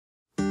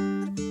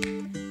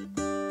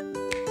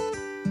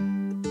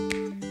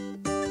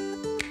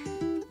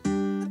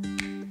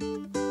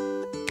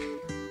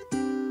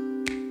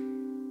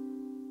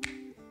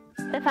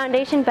The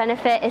foundation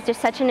benefit is just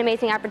such an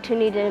amazing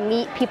opportunity to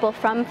meet people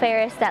from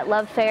Ferris that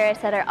love Ferris,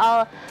 that are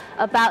all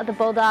about the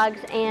Bulldogs.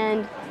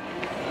 And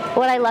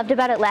what I loved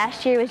about it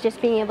last year was just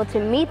being able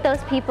to meet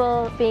those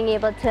people, being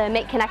able to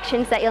make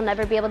connections that you'll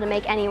never be able to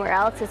make anywhere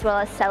else, as well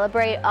as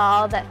celebrate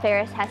all that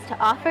Ferris has to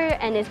offer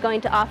and is going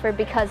to offer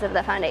because of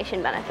the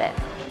foundation benefit.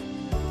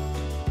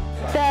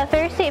 The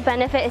Ferris State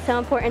benefit is so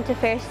important to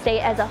Ferris State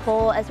as a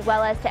whole, as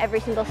well as to every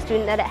single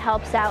student that it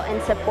helps out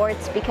and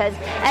supports, because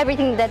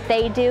everything that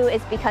they do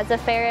is because of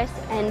Ferris,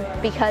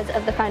 and because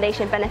of the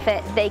foundation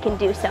benefit they can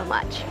do so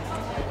much.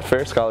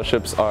 Ferris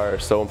scholarships are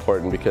so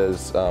important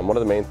because one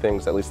of the main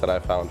things, at least that I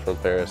found from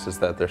Ferris, is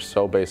that they're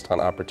so based on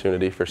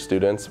opportunity for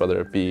students,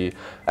 whether it be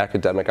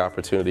academic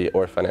opportunity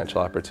or financial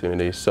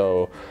opportunity.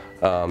 So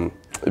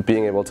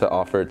being able to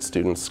offer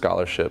students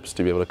scholarships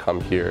to be able to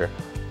come here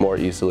more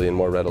easily and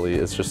more readily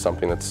is just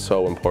something that's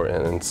so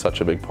important and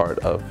such a big part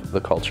of the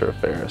culture of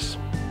Ferris.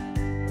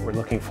 We're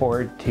looking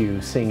forward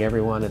to seeing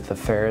everyone at the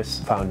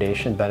Ferris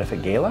Foundation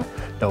Benefit Gala,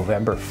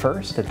 November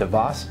 1st at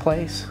DeVos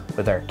Place,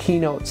 with our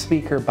keynote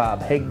speaker,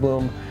 Bob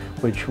Hegbloom,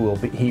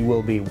 he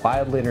will be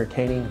wildly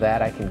entertaining,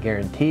 that I can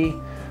guarantee.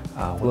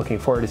 We're looking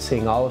forward to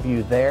seeing all of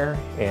you there,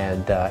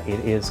 and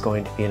it is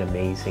going to be an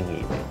amazing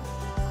evening.